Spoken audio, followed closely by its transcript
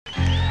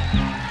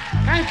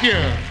Thank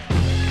you.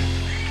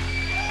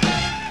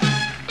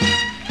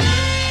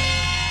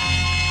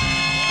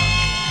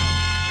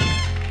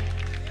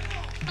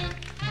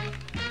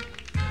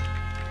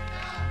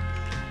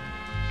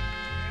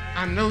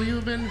 I know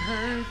you've been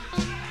hurt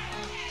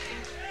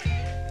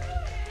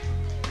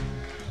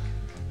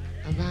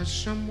about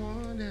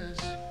someone else.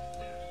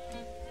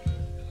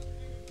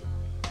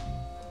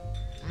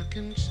 I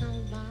can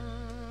tell by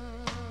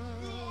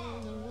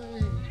the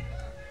way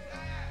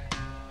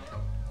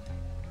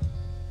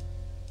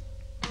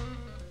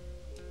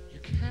you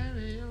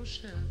carry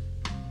yourself.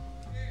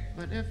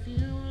 But if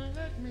you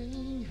let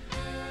me,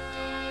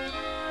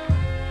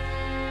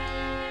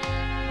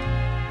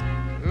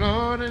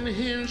 Lord, and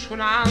here's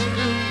what I'll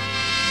do.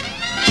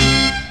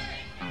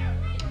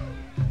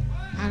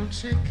 I'll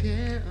take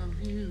care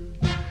of you.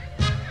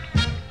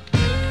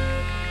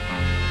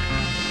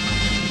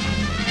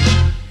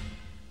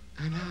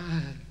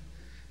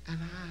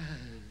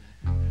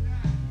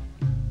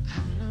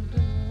 I've loved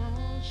and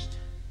lost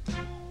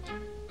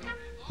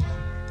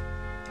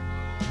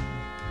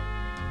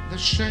the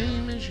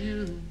same as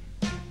you.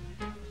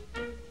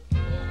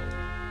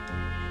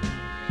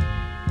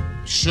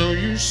 So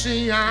you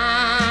see, I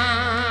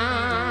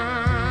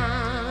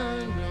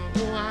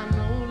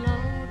know,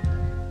 Lord,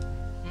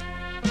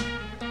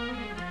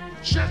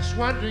 just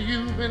what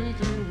you've been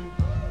through.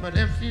 But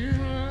if you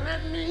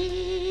let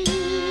me,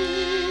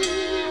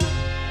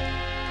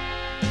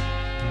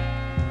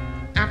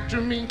 after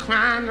me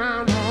crying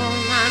out all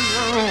night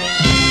long,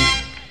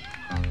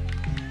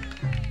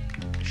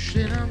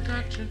 shit, I've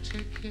got to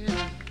take care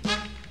of.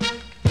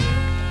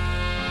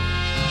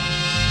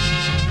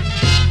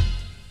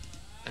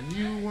 And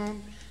you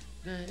won't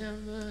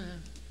ever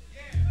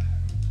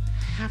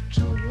have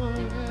to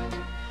worry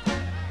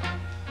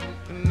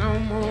no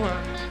more.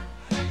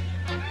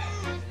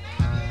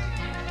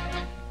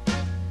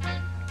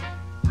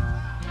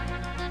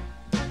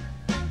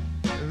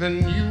 Then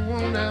you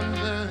won't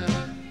ever.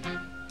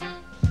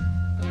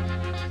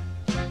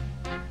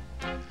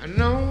 I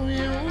know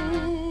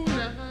you'll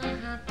never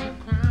have to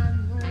cry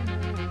no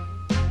more.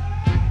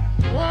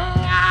 Oh,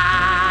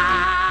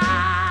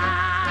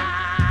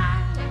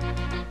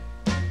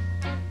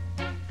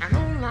 I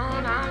know,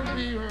 Lord, I'll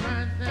be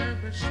right there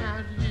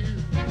beside you.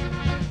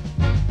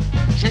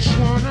 Just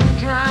wanna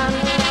drive.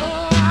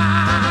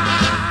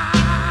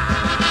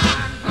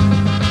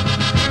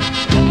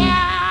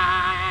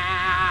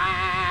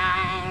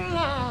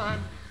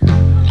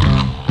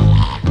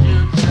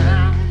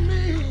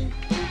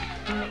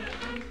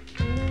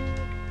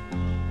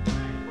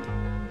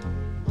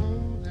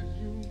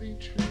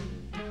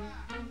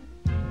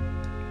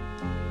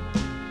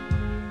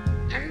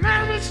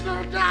 There's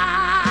no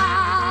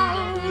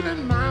doubt in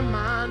my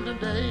mind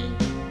today.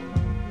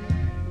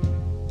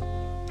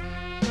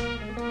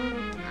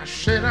 I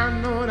said I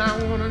know what I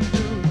want to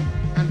do,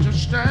 and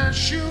just as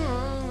sure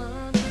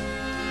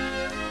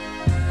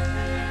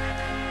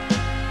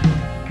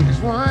as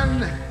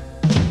one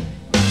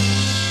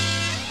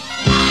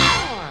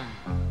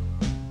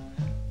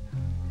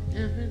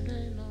every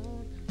day,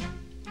 Lord,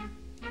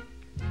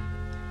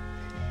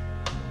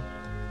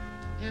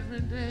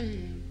 every day.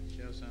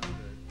 Shall sound good.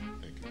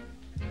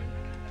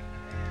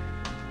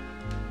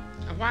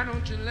 Why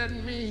don't you let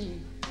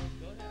me? Go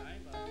ahead, I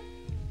ain't bothered.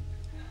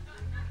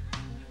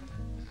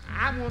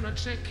 I want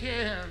to take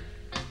care.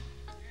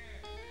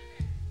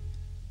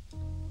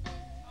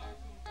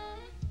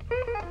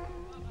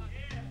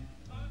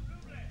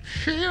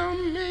 Feel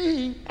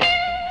me.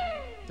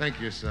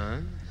 Thank you,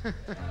 son.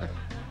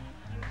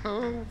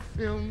 Oh,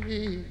 feel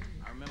me.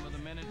 I remember the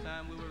many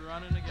times we were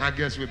running together. I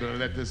guess we better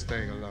let this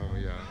thing alone,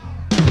 y'all.